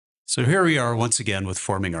So here we are once again with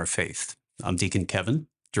Forming Our Faith. I'm Deacon Kevin,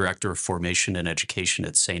 Director of Formation and Education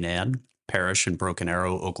at St. Anne Parish in Broken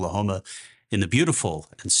Arrow, Oklahoma, in the beautiful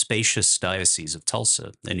and spacious Diocese of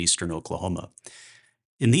Tulsa in eastern Oklahoma.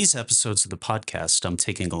 In these episodes of the podcast, I'm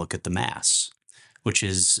taking a look at the Mass, which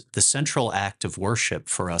is the central act of worship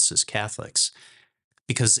for us as Catholics,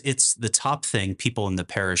 because it's the top thing people in the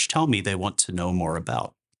parish tell me they want to know more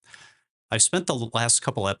about. I've spent the last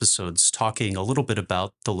couple episodes talking a little bit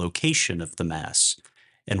about the location of the Mass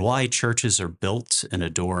and why churches are built and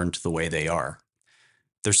adorned the way they are.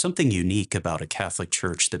 There's something unique about a Catholic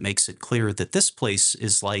church that makes it clear that this place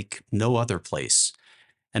is like no other place,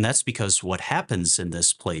 and that's because what happens in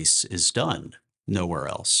this place is done nowhere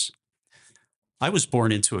else. I was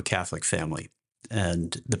born into a Catholic family,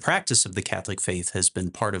 and the practice of the Catholic faith has been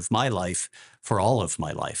part of my life for all of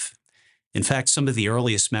my life. In fact, some of the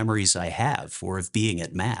earliest memories I have were of being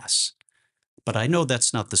at Mass. But I know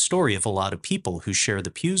that's not the story of a lot of people who share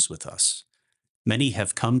the pews with us. Many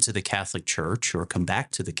have come to the Catholic Church or come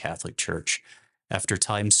back to the Catholic Church after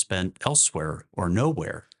time spent elsewhere or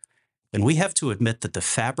nowhere. And we have to admit that the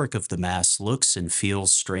fabric of the Mass looks and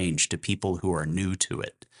feels strange to people who are new to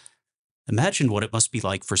it. Imagine what it must be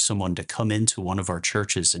like for someone to come into one of our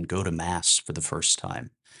churches and go to Mass for the first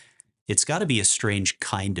time. It's got to be a strange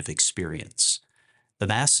kind of experience. The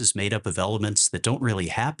Mass is made up of elements that don't really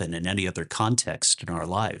happen in any other context in our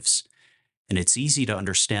lives, and it's easy to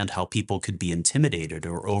understand how people could be intimidated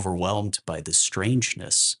or overwhelmed by the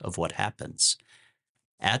strangeness of what happens.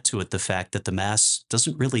 Add to it the fact that the Mass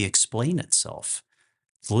doesn't really explain itself.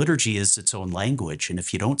 The liturgy is its own language, and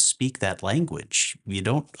if you don't speak that language, you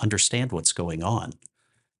don't understand what's going on.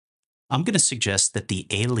 I'm going to suggest that the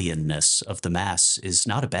alienness of the Mass is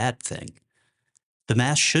not a bad thing. The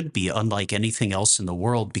Mass should be unlike anything else in the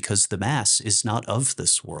world because the Mass is not of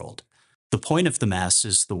this world. The point of the Mass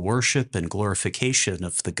is the worship and glorification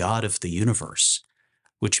of the God of the universe,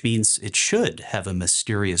 which means it should have a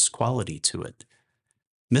mysterious quality to it.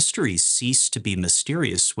 Mysteries cease to be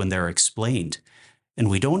mysterious when they're explained, and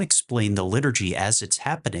we don't explain the liturgy as it's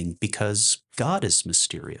happening because God is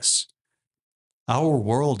mysterious. Our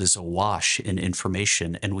world is awash in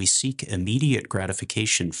information, and we seek immediate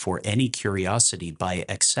gratification for any curiosity by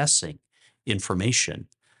accessing information.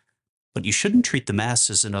 But you shouldn't treat the Mass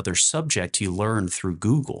as another subject you learn through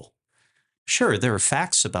Google. Sure, there are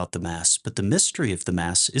facts about the Mass, but the mystery of the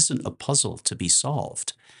Mass isn't a puzzle to be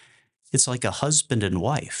solved. It's like a husband and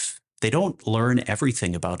wife. They don't learn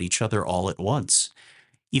everything about each other all at once.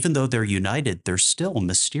 Even though they're united, they're still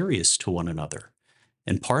mysterious to one another.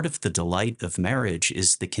 And part of the delight of marriage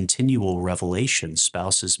is the continual revelation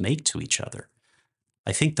spouses make to each other.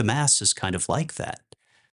 I think the Mass is kind of like that.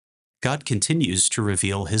 God continues to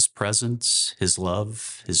reveal His presence, His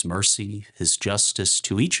love, His mercy, His justice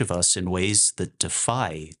to each of us in ways that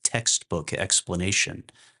defy textbook explanation.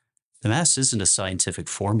 The Mass isn't a scientific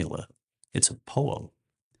formula. It's a poem.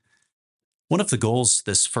 One of the goals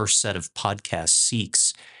this first set of podcasts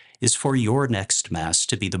seeks is for your next Mass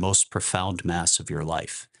to be the most profound Mass of your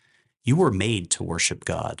life. You were made to worship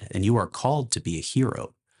God, and you are called to be a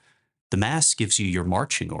hero. The Mass gives you your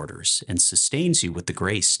marching orders and sustains you with the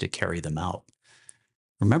grace to carry them out.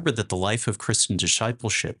 Remember that the life of Christian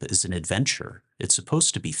discipleship is an adventure. It's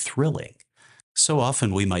supposed to be thrilling. So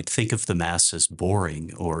often we might think of the Mass as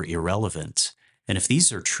boring or irrelevant, and if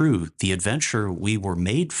these are true, the adventure we were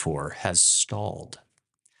made for has stalled.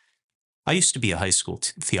 I used to be a high school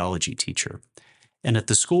theology teacher, and at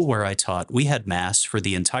the school where I taught, we had Mass for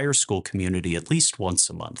the entire school community at least once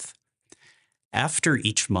a month. After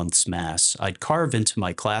each month's Mass, I'd carve into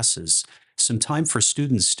my classes some time for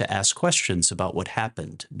students to ask questions about what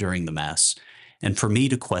happened during the Mass, and for me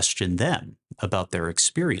to question them about their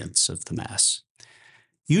experience of the Mass.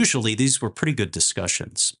 Usually, these were pretty good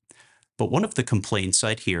discussions, but one of the complaints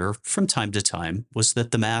I'd hear from time to time was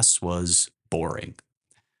that the Mass was boring.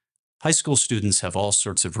 High school students have all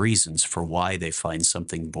sorts of reasons for why they find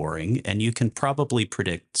something boring, and you can probably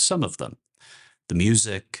predict some of them. The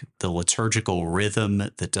music, the liturgical rhythm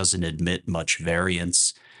that doesn't admit much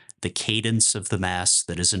variance, the cadence of the Mass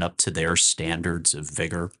that isn't up to their standards of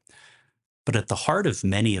vigor. But at the heart of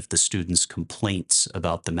many of the students' complaints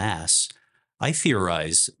about the Mass, I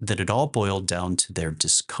theorize that it all boiled down to their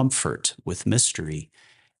discomfort with mystery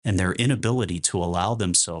and their inability to allow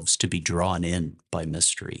themselves to be drawn in by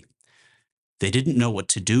mystery. They didn't know what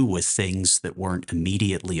to do with things that weren't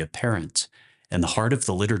immediately apparent, and the heart of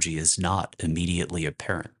the liturgy is not immediately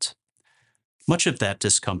apparent. Much of that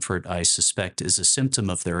discomfort, I suspect, is a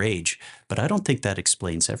symptom of their age, but I don't think that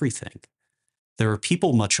explains everything. There are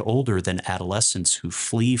people much older than adolescents who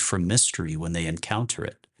flee from mystery when they encounter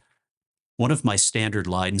it. One of my standard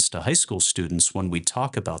lines to high school students when we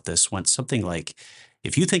talk about this went something like,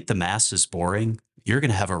 if you think the Mass is boring, you're going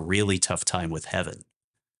to have a really tough time with heaven,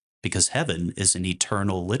 because heaven is an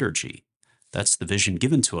eternal liturgy. That's the vision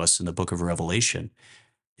given to us in the book of Revelation.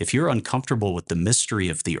 If you're uncomfortable with the mystery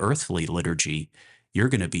of the earthly liturgy, you're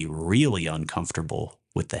going to be really uncomfortable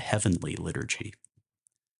with the heavenly liturgy.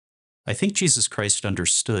 I think Jesus Christ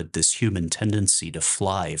understood this human tendency to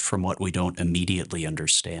fly from what we don't immediately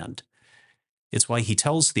understand. It's why he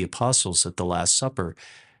tells the apostles at the Last Supper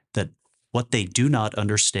that what they do not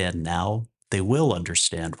understand now, they will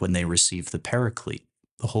understand when they receive the Paraclete,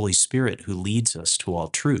 the Holy Spirit who leads us to all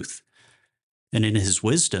truth. And in his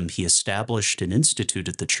wisdom, he established and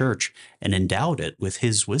instituted the church and endowed it with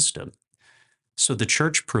his wisdom. So the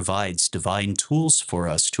church provides divine tools for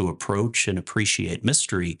us to approach and appreciate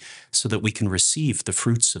mystery so that we can receive the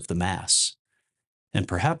fruits of the Mass. And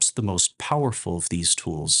perhaps the most powerful of these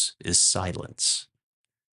tools is silence.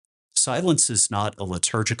 Silence is not a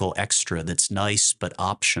liturgical extra that's nice but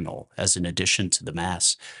optional as an addition to the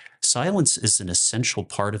Mass. Silence is an essential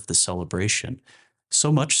part of the celebration,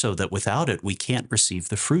 so much so that without it we can't receive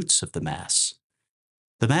the fruits of the Mass.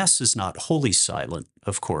 The Mass is not wholly silent,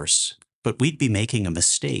 of course, but we'd be making a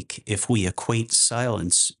mistake if we equate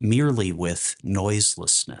silence merely with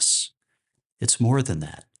noiselessness. It's more than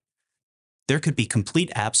that. There could be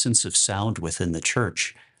complete absence of sound within the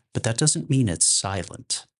church, but that doesn't mean it's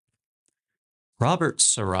silent. Robert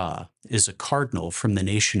Sarah is a cardinal from the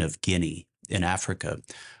nation of Guinea in Africa,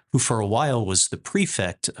 who for a while was the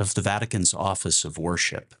prefect of the Vatican's Office of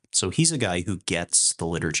Worship. So he's a guy who gets the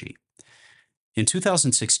liturgy. In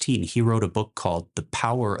 2016, he wrote a book called The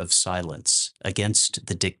Power of Silence Against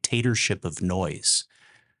the Dictatorship of Noise,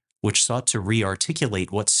 which sought to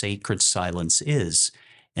re-articulate what sacred silence is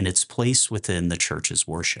and its place within the church's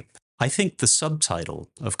worship. I think the subtitle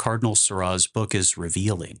of Cardinal Sarah's book is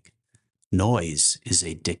revealing. Noise is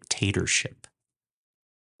a dictatorship.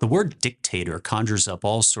 The word dictator conjures up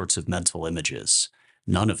all sorts of mental images,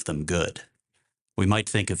 none of them good. We might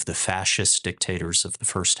think of the fascist dictators of the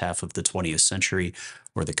first half of the 20th century,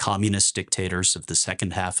 or the communist dictators of the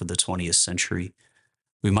second half of the 20th century.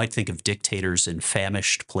 We might think of dictators in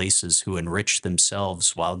famished places who enrich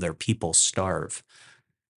themselves while their people starve.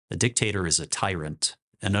 A dictator is a tyrant,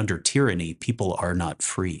 and under tyranny, people are not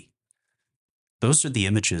free. Those are the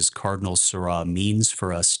images Cardinal Sarah means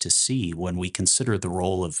for us to see when we consider the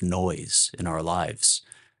role of noise in our lives.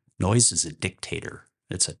 Noise is a dictator.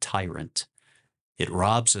 It's a tyrant. It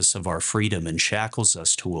robs us of our freedom and shackles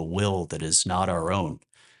us to a will that is not our own.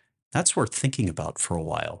 That's worth thinking about for a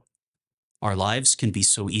while. Our lives can be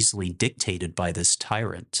so easily dictated by this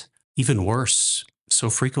tyrant. Even worse, so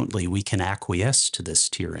frequently we can acquiesce to this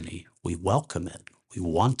tyranny. We welcome it. We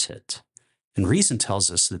want it. And reason tells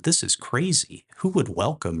us that this is crazy. Who would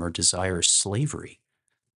welcome or desire slavery?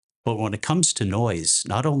 But when it comes to noise,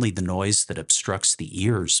 not only the noise that obstructs the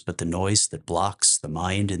ears, but the noise that blocks the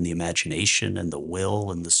mind and the imagination and the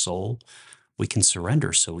will and the soul, we can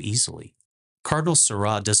surrender so easily. Cardinal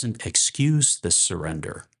Sarah doesn't excuse this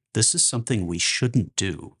surrender. This is something we shouldn't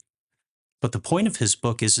do. But the point of his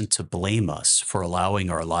book isn't to blame us for allowing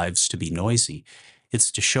our lives to be noisy.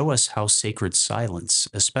 It's to show us how sacred silence,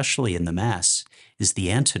 especially in the Mass, is the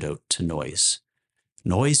antidote to noise.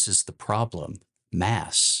 Noise is the problem.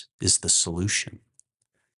 Mass is the solution.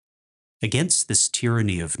 Against this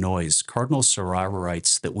tyranny of noise, Cardinal Sarah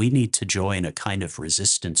writes that we need to join a kind of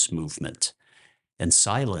resistance movement, and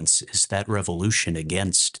silence is that revolution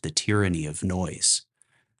against the tyranny of noise.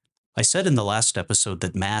 I said in the last episode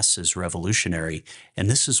that Mass is revolutionary, and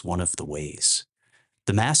this is one of the ways.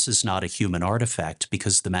 The Mass is not a human artifact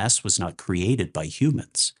because the Mass was not created by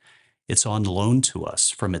humans. It's on loan to us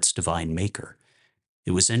from its divine maker.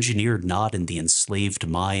 It was engineered not in the enslaved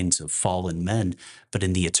minds of fallen men, but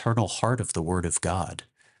in the eternal heart of the Word of God.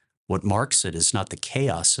 What marks it is not the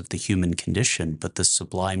chaos of the human condition, but the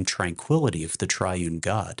sublime tranquility of the triune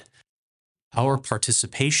God. Our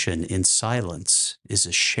participation in silence is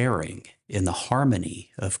a sharing in the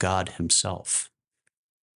harmony of God Himself.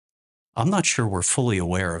 I'm not sure we're fully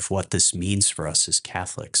aware of what this means for us as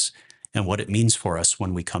Catholics and what it means for us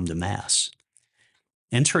when we come to Mass.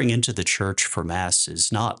 Entering into the church for Mass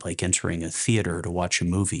is not like entering a theater to watch a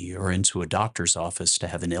movie or into a doctor's office to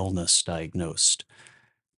have an illness diagnosed.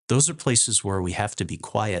 Those are places where we have to be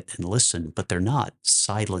quiet and listen, but they're not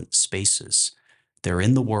silent spaces. They're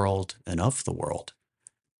in the world and of the world.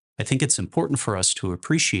 I think it's important for us to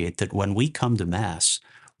appreciate that when we come to Mass,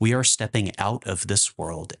 we are stepping out of this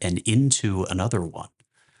world and into another one,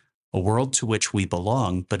 a world to which we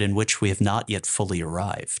belong, but in which we have not yet fully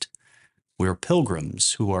arrived. We're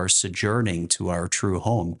pilgrims who are sojourning to our true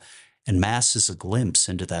home, and Mass is a glimpse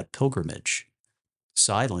into that pilgrimage.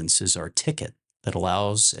 Silence is our ticket that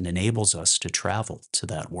allows and enables us to travel to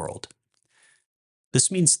that world. This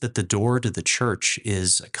means that the door to the church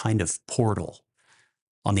is a kind of portal.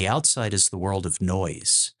 On the outside is the world of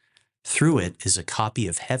noise. Through it is a copy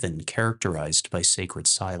of heaven characterized by sacred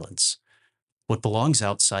silence. What belongs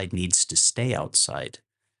outside needs to stay outside.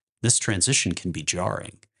 This transition can be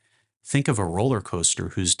jarring. Think of a roller coaster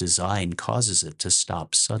whose design causes it to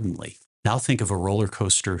stop suddenly. Now think of a roller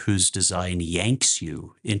coaster whose design yanks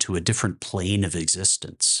you into a different plane of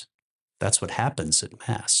existence. That's what happens at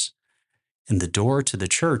Mass. And the door to the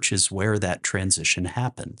church is where that transition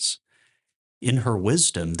happens. In her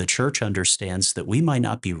wisdom, the church understands that we might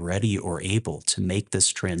not be ready or able to make this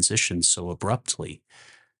transition so abruptly.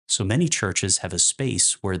 So many churches have a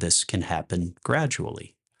space where this can happen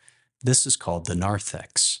gradually. This is called the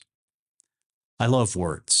narthex. I love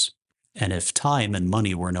words, and if time and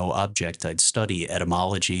money were no object, I'd study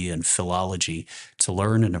etymology and philology to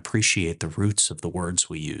learn and appreciate the roots of the words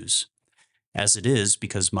we use. As it is,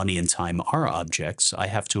 because money and time are objects, I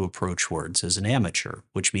have to approach words as an amateur,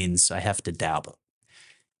 which means I have to dabble.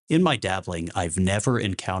 In my dabbling, I've never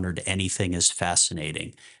encountered anything as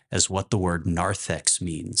fascinating as what the word narthex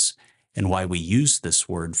means and why we use this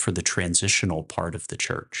word for the transitional part of the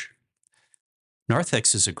church.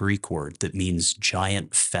 Narthex is a Greek word that means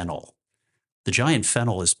giant fennel. The giant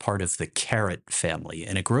fennel is part of the carrot family,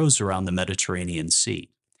 and it grows around the Mediterranean Sea.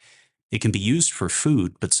 It can be used for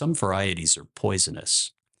food, but some varieties are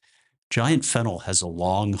poisonous. Giant fennel has a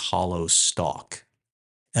long, hollow stalk,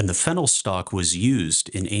 and the fennel stalk was used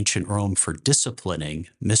in ancient Rome for disciplining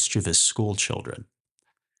mischievous school children.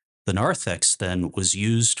 The narthex then was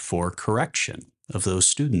used for correction of those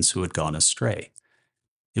students who had gone astray.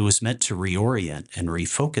 It was meant to reorient and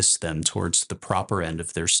refocus them towards the proper end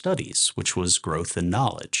of their studies, which was growth in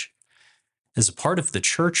knowledge. As a part of the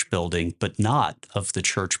church building, but not of the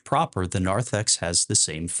church proper, the narthex has the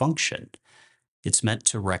same function. It's meant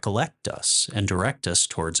to recollect us and direct us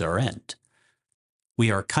towards our end. We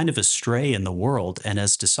are kind of astray in the world, and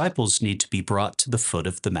as disciples need to be brought to the foot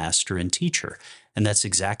of the master and teacher. And that's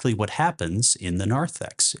exactly what happens in the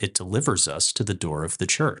narthex. It delivers us to the door of the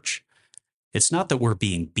church. It's not that we're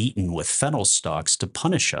being beaten with fennel stalks to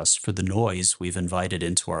punish us for the noise we've invited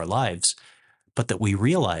into our lives, but that we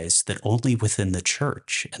realize that only within the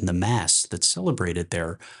church and the Mass that's celebrated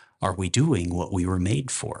there are we doing what we were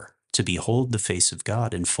made for, to behold the face of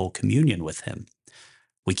God in full communion with Him.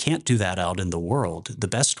 We can't do that out in the world. The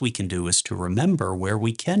best we can do is to remember where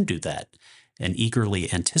we can do that and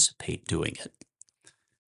eagerly anticipate doing it.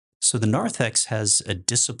 So the narthex has a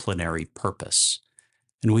disciplinary purpose,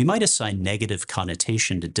 and we might assign negative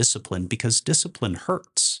connotation to discipline because discipline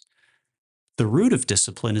hurts. The root of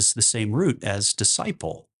discipline is the same root as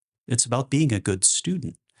disciple. It's about being a good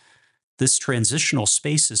student. This transitional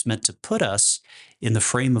space is meant to put us in the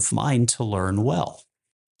frame of mind to learn well,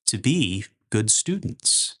 to be good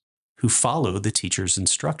students who follow the teacher's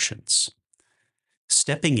instructions.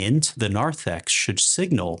 Stepping into the narthex should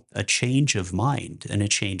signal a change of mind and a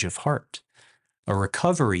change of heart, a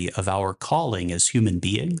recovery of our calling as human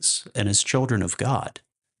beings and as children of God.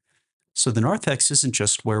 So the narthex isn't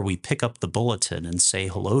just where we pick up the bulletin and say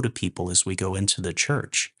hello to people as we go into the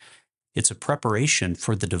church. It's a preparation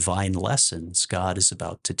for the divine lessons God is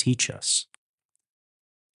about to teach us.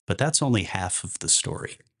 But that's only half of the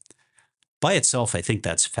story. By itself, I think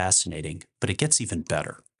that's fascinating, but it gets even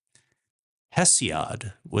better.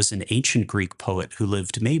 Hesiod was an ancient Greek poet who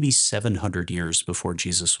lived maybe 700 years before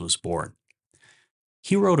Jesus was born.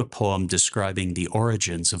 He wrote a poem describing the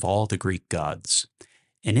origins of all the Greek gods.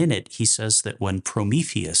 And in it, he says that when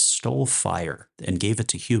Prometheus stole fire and gave it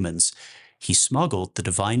to humans, he smuggled the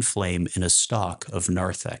divine flame in a stalk of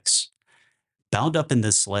narthex. Bound up in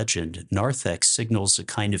this legend, narthex signals a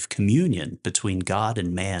kind of communion between God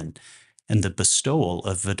and man and the bestowal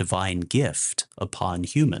of a divine gift upon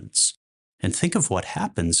humans. And think of what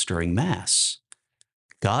happens during Mass.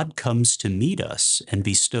 God comes to meet us and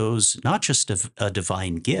bestows not just a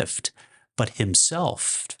divine gift, but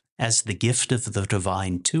himself as the gift of the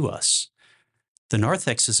divine to us. The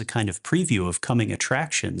narthex is a kind of preview of coming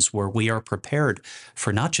attractions where we are prepared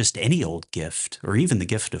for not just any old gift or even the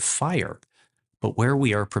gift of fire, but where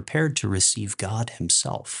we are prepared to receive God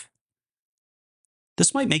himself.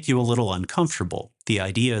 This might make you a little uncomfortable, the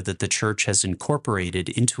idea that the church has incorporated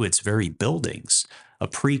into its very buildings a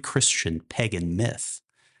pre-Christian pagan myth.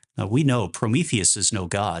 Now, we know Prometheus is no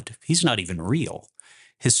god. He's not even real.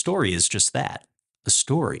 His story is just that, a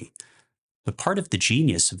story. But part of the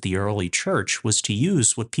genius of the early church was to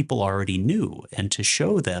use what people already knew and to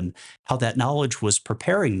show them how that knowledge was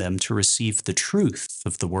preparing them to receive the truth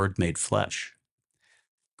of the Word made flesh.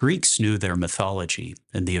 Greeks knew their mythology,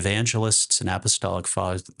 and the evangelists and apostolic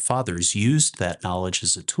fathers used that knowledge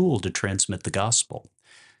as a tool to transmit the gospel.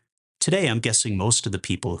 Today, I'm guessing most of the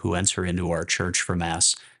people who enter into our church for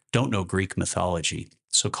Mass don't know Greek mythology,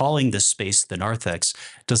 so calling this space the Narthex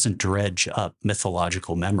doesn't dredge up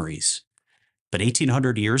mythological memories. But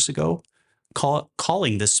 1800 years ago,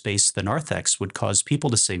 calling this space the Narthex would cause people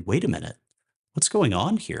to say, wait a minute, what's going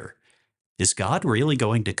on here? Is God really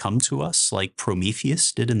going to come to us like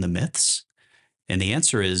Prometheus did in the myths? And the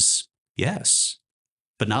answer is yes,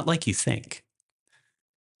 but not like you think.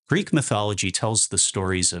 Greek mythology tells the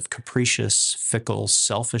stories of capricious, fickle,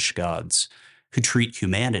 selfish gods who treat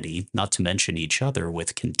humanity, not to mention each other,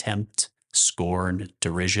 with contempt, scorn,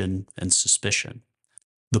 derision, and suspicion.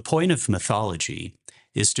 The point of mythology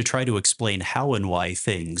is to try to explain how and why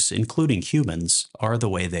things, including humans, are the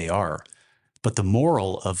way they are. But the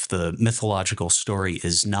moral of the mythological story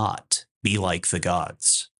is not be like the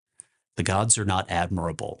gods. The gods are not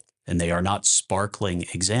admirable, and they are not sparkling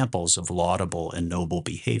examples of laudable and noble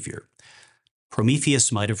behavior.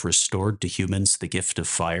 Prometheus might have restored to humans the gift of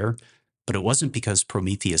fire, but it wasn't because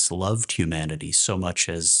Prometheus loved humanity so much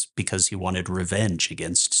as because he wanted revenge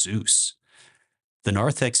against Zeus. The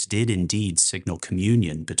Narthex did indeed signal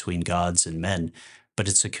communion between gods and men, but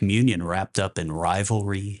it's a communion wrapped up in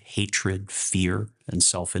rivalry, hatred, fear, and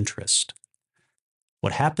self-interest.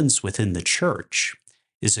 What happens within the church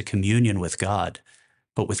is a communion with God,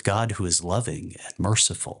 but with God who is loving and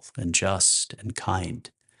merciful and just and kind.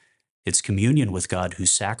 It's communion with God who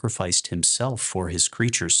sacrificed himself for his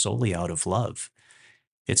creatures solely out of love.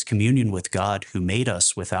 It's communion with God who made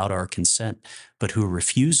us without our consent, but who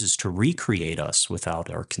refuses to recreate us without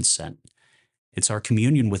our consent. It's our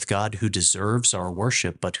communion with God who deserves our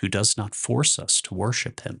worship, but who does not force us to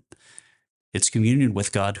worship him. It's communion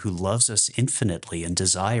with God who loves us infinitely and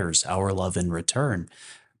desires our love in return,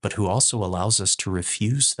 but who also allows us to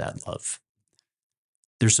refuse that love.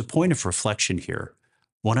 There's a point of reflection here,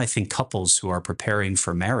 one I think couples who are preparing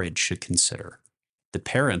for marriage should consider. The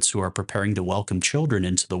parents who are preparing to welcome children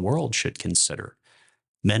into the world should consider.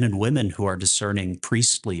 Men and women who are discerning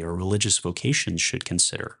priestly or religious vocations should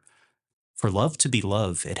consider. For love to be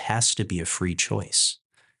love, it has to be a free choice.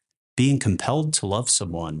 Being compelled to love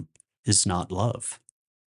someone is not love.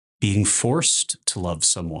 Being forced to love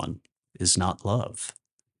someone is not love.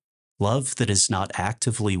 Love that is not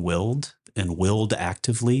actively willed and willed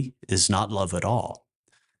actively is not love at all.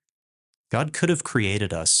 God could have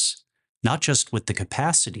created us not just with the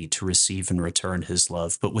capacity to receive and return his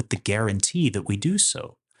love, but with the guarantee that we do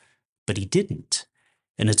so. But he didn't.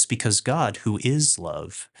 And it's because God, who is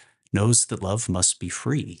love, knows that love must be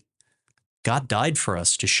free. God died for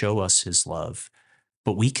us to show us his love,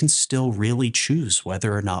 but we can still really choose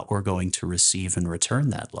whether or not we're going to receive and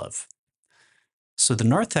return that love. So the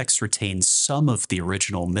Narthex retains some of the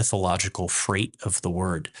original mythological freight of the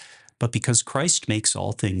word, but because Christ makes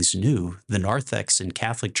all things new, the Narthex in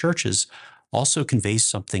Catholic churches also conveys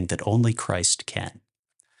something that only Christ can.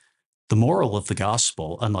 The moral of the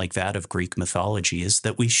gospel, unlike that of Greek mythology, is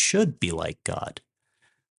that we should be like God.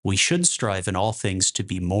 We should strive in all things to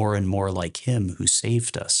be more and more like him who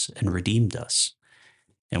saved us and redeemed us.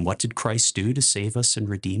 And what did Christ do to save us and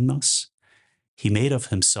redeem us? He made of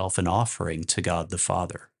himself an offering to God the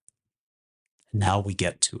Father. Now we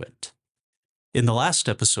get to it. In the last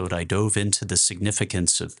episode, I dove into the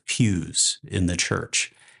significance of pews in the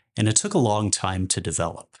church, and it took a long time to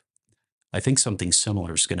develop. I think something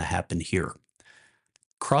similar is going to happen here.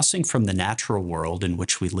 Crossing from the natural world in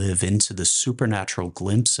which we live into the supernatural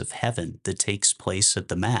glimpse of heaven that takes place at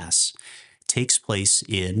the Mass takes place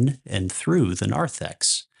in and through the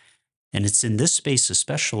Narthex. And it's in this space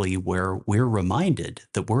especially where we're reminded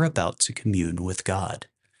that we're about to commune with God,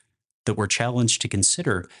 that we're challenged to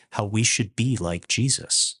consider how we should be like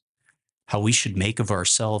Jesus, how we should make of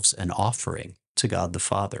ourselves an offering to God the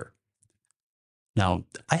Father. Now,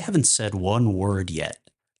 I haven't said one word yet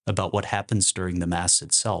about what happens during the Mass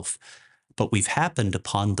itself, but we've happened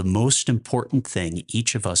upon the most important thing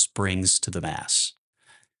each of us brings to the Mass.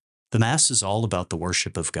 The Mass is all about the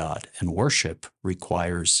worship of God, and worship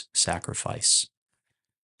requires sacrifice.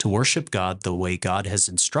 To worship God the way God has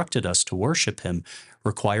instructed us to worship him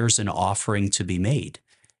requires an offering to be made.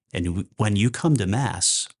 And when you come to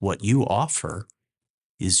Mass, what you offer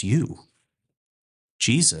is you.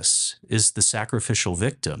 Jesus is the sacrificial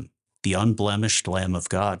victim, the unblemished Lamb of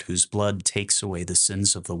God whose blood takes away the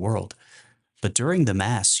sins of the world. But during the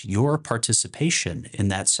Mass, your participation in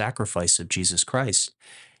that sacrifice of Jesus Christ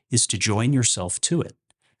is to join yourself to it.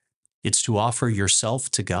 It's to offer yourself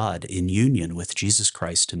to God in union with Jesus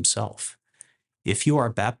Christ himself. If you are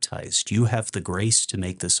baptized, you have the grace to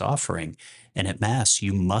make this offering, and at Mass,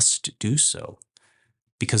 you must do so.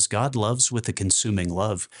 Because God loves with a consuming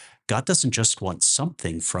love, God doesn't just want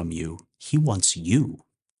something from you, he wants you.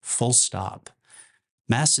 Full stop.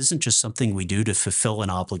 Mass isn't just something we do to fulfill an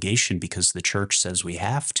obligation because the church says we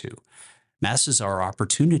have to. Mass is our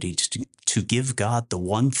opportunity to give God the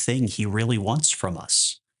one thing he really wants from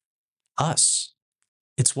us. Us.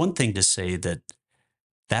 It's one thing to say that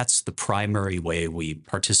that's the primary way we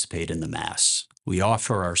participate in the Mass. We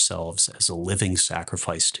offer ourselves as a living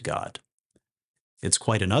sacrifice to God. It's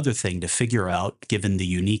quite another thing to figure out, given the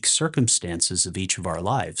unique circumstances of each of our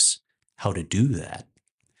lives, how to do that.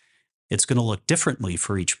 It's going to look differently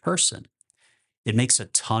for each person. It makes a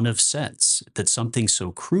ton of sense that something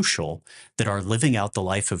so crucial that our living out the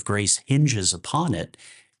life of grace hinges upon it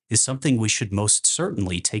is something we should most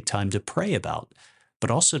certainly take time to pray about,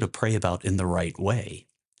 but also to pray about in the right way,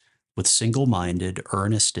 with single-minded,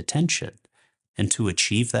 earnest attention. And to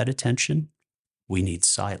achieve that attention, we need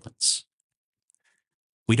silence.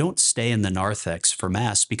 We don't stay in the narthex for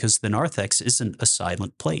Mass because the narthex isn't a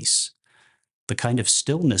silent place. The kind of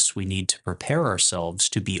stillness we need to prepare ourselves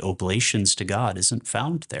to be oblations to God isn't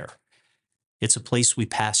found there. It's a place we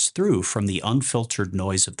pass through from the unfiltered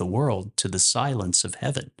noise of the world to the silence of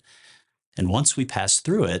heaven. And once we pass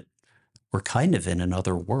through it, we're kind of in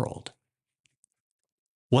another world.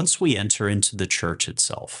 Once we enter into the church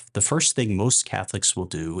itself, the first thing most Catholics will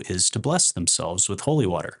do is to bless themselves with holy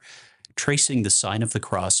water, tracing the sign of the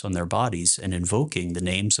cross on their bodies and invoking the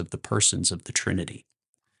names of the persons of the Trinity.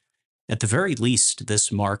 At the very least,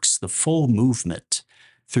 this marks the full movement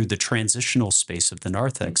through the transitional space of the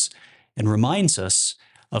narthex and reminds us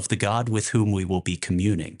of the God with whom we will be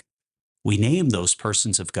communing. We name those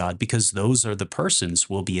persons of God because those are the persons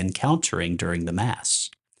we'll be encountering during the Mass.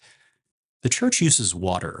 The Church uses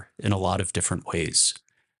water in a lot of different ways,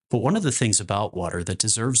 but one of the things about water that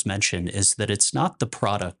deserves mention is that it's not the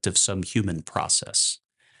product of some human process.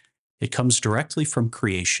 It comes directly from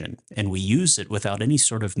creation, and we use it without any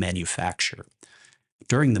sort of manufacture.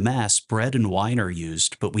 During the Mass, bread and wine are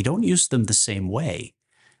used, but we don't use them the same way,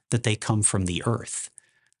 that they come from the earth.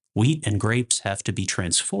 Wheat and grapes have to be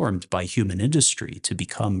transformed by human industry to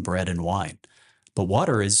become bread and wine. But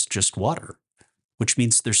water is just water, which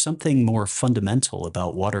means there's something more fundamental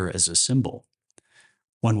about water as a symbol.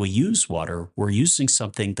 When we use water, we're using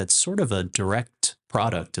something that's sort of a direct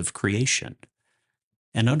product of creation.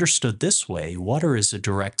 And understood this way, water is a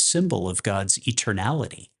direct symbol of God's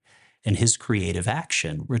eternality and his creative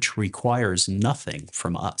action, which requires nothing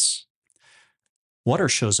from us. Water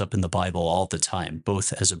shows up in the Bible all the time,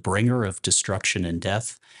 both as a bringer of destruction and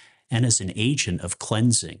death and as an agent of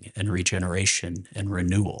cleansing and regeneration and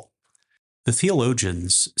renewal. The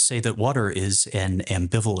theologians say that water is an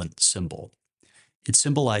ambivalent symbol. It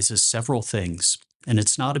symbolizes several things, and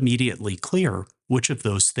it's not immediately clear which of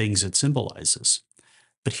those things it symbolizes.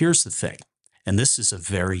 But here's the thing, and this is a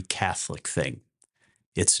very Catholic thing.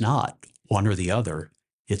 It's not one or the other,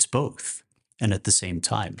 it's both, and at the same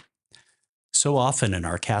time. So often in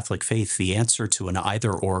our Catholic faith, the answer to an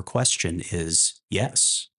either-or question is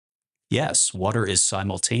yes. Yes, water is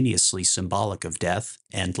simultaneously symbolic of death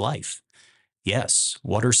and life. Yes,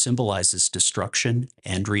 water symbolizes destruction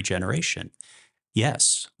and regeneration.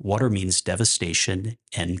 Yes, water means devastation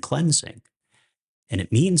and cleansing. And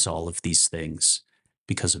it means all of these things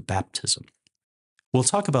because of baptism. We'll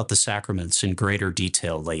talk about the sacraments in greater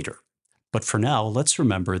detail later. But for now, let's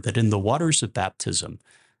remember that in the waters of baptism,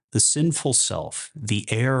 the sinful self, the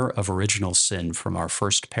heir of original sin from our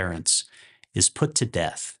first parents, is put to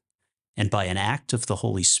death. And by an act of the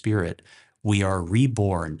Holy Spirit, we are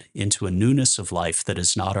reborn into a newness of life that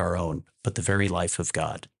is not our own, but the very life of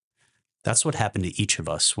God. That's what happened to each of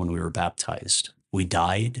us when we were baptized. We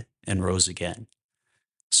died and rose again.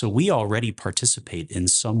 So we already participate in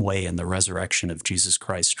some way in the resurrection of Jesus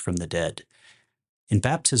Christ from the dead. In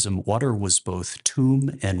baptism, water was both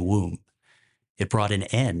tomb and womb. It brought an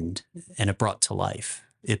end and it brought to life.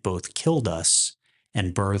 It both killed us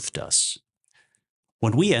and birthed us.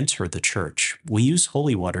 When we enter the church, we use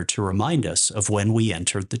holy water to remind us of when we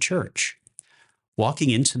entered the church. Walking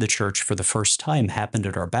into the church for the first time happened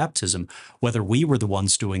at our baptism, whether we were the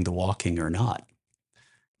ones doing the walking or not.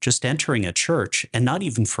 Just entering a church, and not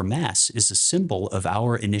even for Mass, is a symbol of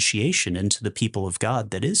our initiation into the people of God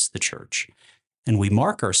that is the church. And we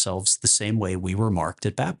mark ourselves the same way we were marked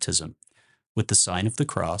at baptism, with the sign of the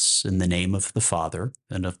cross in the name of the Father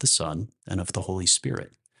and of the Son and of the Holy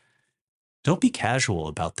Spirit. Don't be casual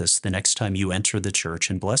about this the next time you enter the church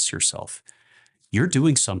and bless yourself. You're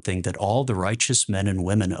doing something that all the righteous men and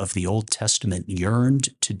women of the Old Testament yearned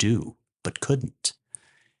to do, but couldn't.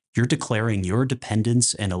 You're declaring your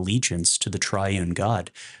dependence and allegiance to the triune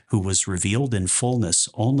God, who was revealed in fullness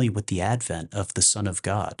only with the advent of the Son of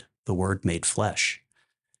God, the Word made flesh.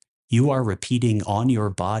 You are repeating on your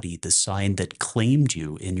body the sign that claimed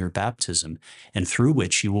you in your baptism and through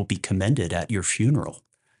which you will be commended at your funeral.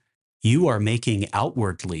 You are making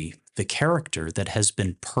outwardly the character that has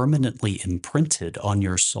been permanently imprinted on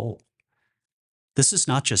your soul. This is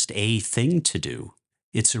not just a thing to do.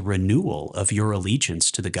 It's a renewal of your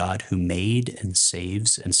allegiance to the God who made and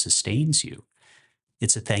saves and sustains you.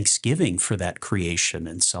 It's a thanksgiving for that creation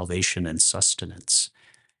and salvation and sustenance.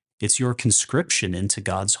 It's your conscription into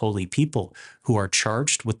God's holy people who are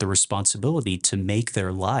charged with the responsibility to make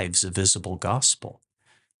their lives a visible gospel.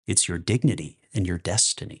 It's your dignity and your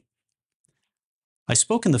destiny. I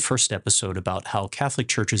spoke in the first episode about how Catholic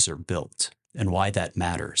churches are built and why that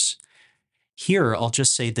matters. Here, I'll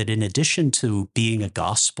just say that in addition to being a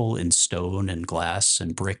gospel in stone and glass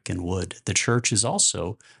and brick and wood, the church is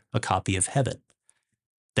also a copy of heaven.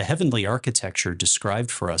 The heavenly architecture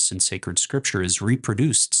described for us in sacred scripture is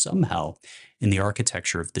reproduced somehow in the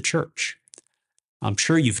architecture of the church. I'm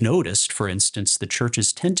sure you've noticed, for instance, that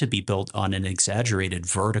churches tend to be built on an exaggerated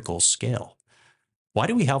vertical scale. Why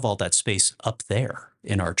do we have all that space up there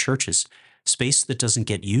in our churches, space that doesn't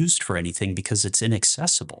get used for anything because it's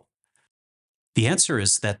inaccessible? The answer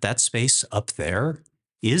is that that space up there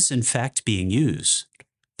is in fact being used,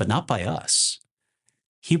 but not by us.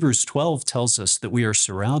 Hebrews 12 tells us that we are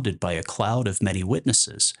surrounded by a cloud of many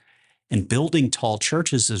witnesses, and building tall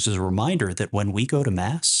churches is a reminder that when we go to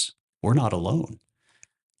Mass, we're not alone.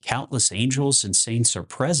 Countless angels and saints are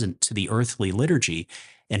present to the earthly liturgy,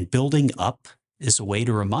 and building up is a way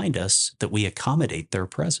to remind us that we accommodate their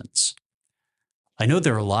presence. I know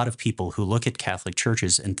there are a lot of people who look at Catholic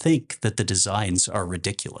churches and think that the designs are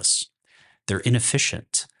ridiculous. They're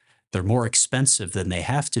inefficient. They're more expensive than they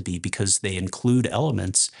have to be because they include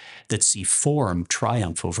elements that see form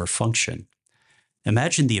triumph over function.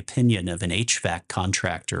 Imagine the opinion of an HVAC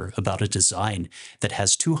contractor about a design that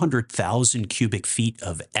has 200,000 cubic feet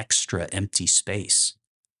of extra empty space.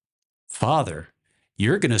 Father,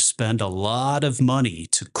 you're going to spend a lot of money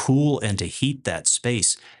to cool and to heat that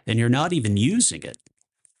space, and you're not even using it.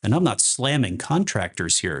 And I'm not slamming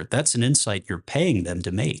contractors here. That's an insight you're paying them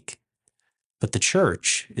to make. But the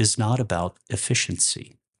church is not about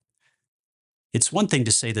efficiency. It's one thing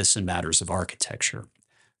to say this in matters of architecture,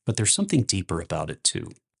 but there's something deeper about it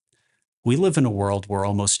too. We live in a world where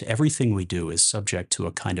almost everything we do is subject to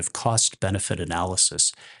a kind of cost-benefit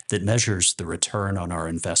analysis that measures the return on our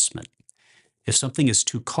investment. If something is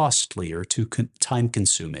too costly or too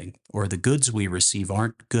time-consuming, or the goods we receive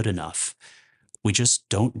aren't good enough, we just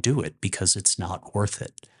don't do it because it's not worth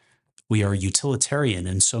it. We are utilitarian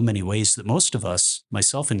in so many ways that most of us,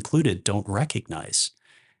 myself included, don't recognize.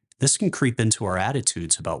 This can creep into our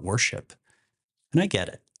attitudes about worship. And I get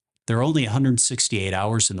it. There are only 168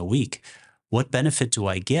 hours in the week. What benefit do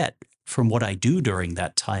I get from what I do during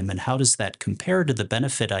that time, and how does that compare to the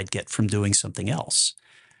benefit I'd get from doing something else?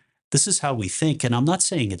 This is how we think, and I'm not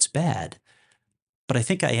saying it's bad, but I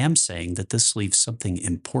think I am saying that this leaves something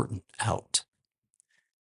important out.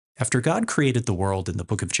 After God created the world in the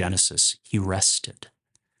book of Genesis, he rested.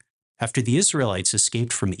 After the Israelites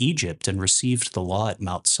escaped from Egypt and received the law at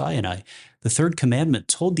Mount Sinai, the third commandment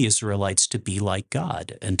told the Israelites to be like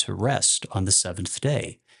God and to rest on the seventh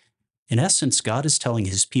day. In essence, God is telling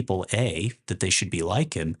his people, A, that they should be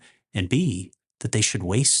like him, and B, that they should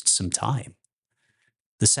waste some time.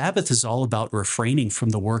 The Sabbath is all about refraining from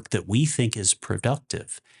the work that we think is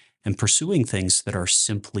productive and pursuing things that are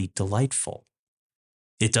simply delightful.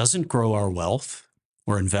 It doesn't grow our wealth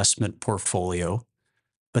or investment portfolio,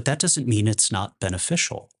 but that doesn't mean it's not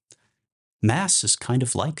beneficial. Mass is kind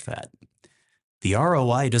of like that. The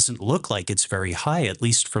ROI doesn't look like it's very high, at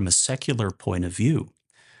least from a secular point of view,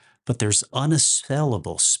 but there's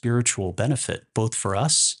unassailable spiritual benefit both for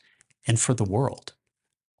us and for the world.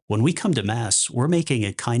 When we come to Mass, we're making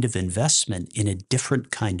a kind of investment in a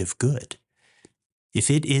different kind of good.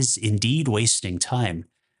 If it is indeed wasting time,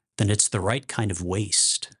 then it's the right kind of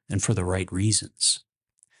waste and for the right reasons.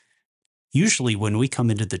 Usually when we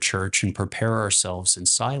come into the church and prepare ourselves in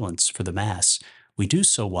silence for the Mass, we do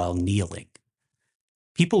so while kneeling.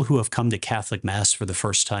 People who have come to Catholic Mass for the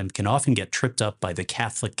first time can often get tripped up by the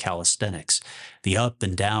Catholic calisthenics, the up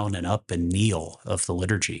and down and up and kneel of the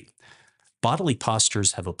liturgy. Bodily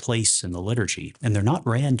postures have a place in the liturgy, and they're not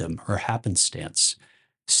random or happenstance.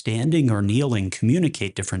 Standing or kneeling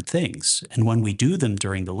communicate different things, and when we do them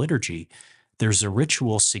during the liturgy, there's a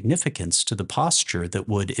ritual significance to the posture that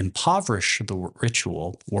would impoverish the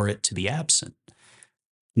ritual were it to be absent.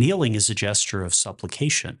 Kneeling is a gesture of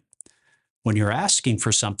supplication. When you're asking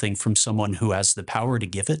for something from someone who has the power to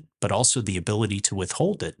give it, but also the ability to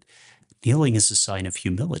withhold it, kneeling is a sign of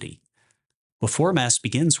humility. Before Mass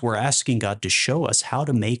begins, we're asking God to show us how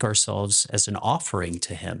to make ourselves as an offering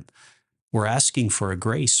to Him. We're asking for a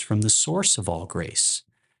grace from the source of all grace.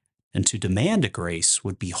 And to demand a grace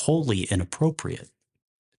would be wholly inappropriate.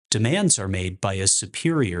 Demands are made by a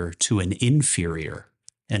superior to an inferior,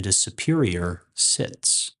 and a superior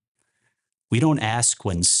sits. We don't ask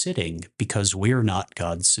when sitting because we're not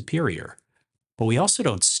God's superior, but we also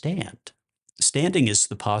don't stand. Standing is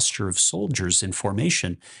the posture of soldiers in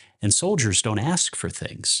formation, and soldiers don't ask for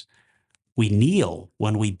things. We kneel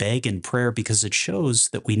when we beg in prayer because it shows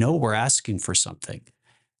that we know we're asking for something,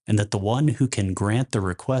 and that the one who can grant the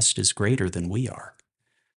request is greater than we are.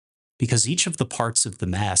 Because each of the parts of the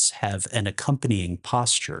Mass have an accompanying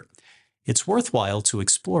posture, it's worthwhile to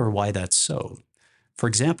explore why that's so. For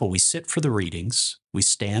example, we sit for the readings, we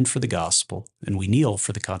stand for the gospel, and we kneel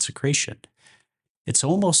for the consecration. It's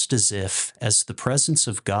almost as if, as the presence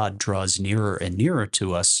of God draws nearer and nearer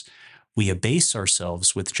to us, we abase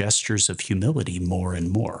ourselves with gestures of humility more and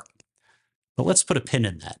more. But let's put a pin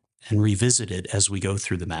in that and revisit it as we go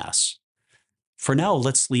through the Mass. For now,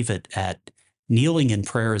 let's leave it at kneeling in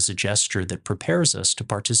prayer as a gesture that prepares us to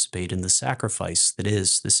participate in the sacrifice that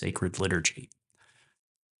is the sacred liturgy.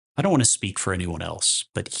 I don't want to speak for anyone else,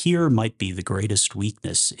 but here might be the greatest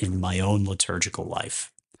weakness in my own liturgical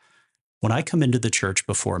life. When I come into the church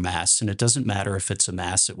before Mass, and it doesn't matter if it's a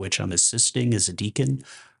Mass at which I'm assisting as a deacon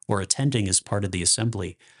or attending as part of the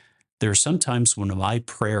assembly, there are some times when my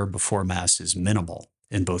prayer before Mass is minimal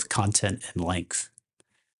in both content and length.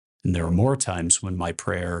 And there are more times when my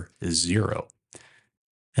prayer is zero.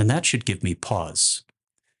 And that should give me pause.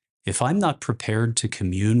 If I'm not prepared to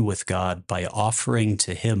commune with God by offering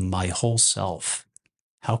to Him my whole self,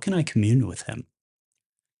 how can I commune with Him?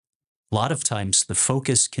 A lot of times the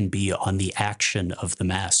focus can be on the action of the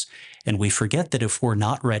Mass, and we forget that if we're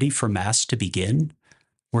not ready for Mass to begin,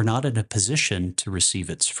 we're not in a position to receive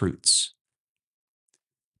its fruits.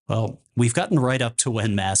 Well, we've gotten right up to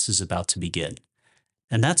when Mass is about to begin,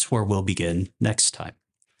 and that's where we'll begin next time.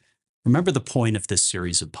 Remember the point of this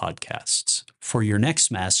series of podcasts: for your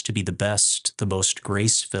next Mass to be the best, the most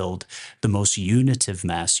grace-filled, the most unitive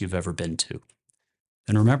Mass you've ever been to.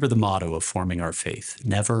 And remember the motto of forming our faith: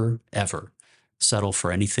 never, ever settle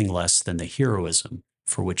for anything less than the heroism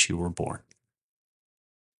for which you were born.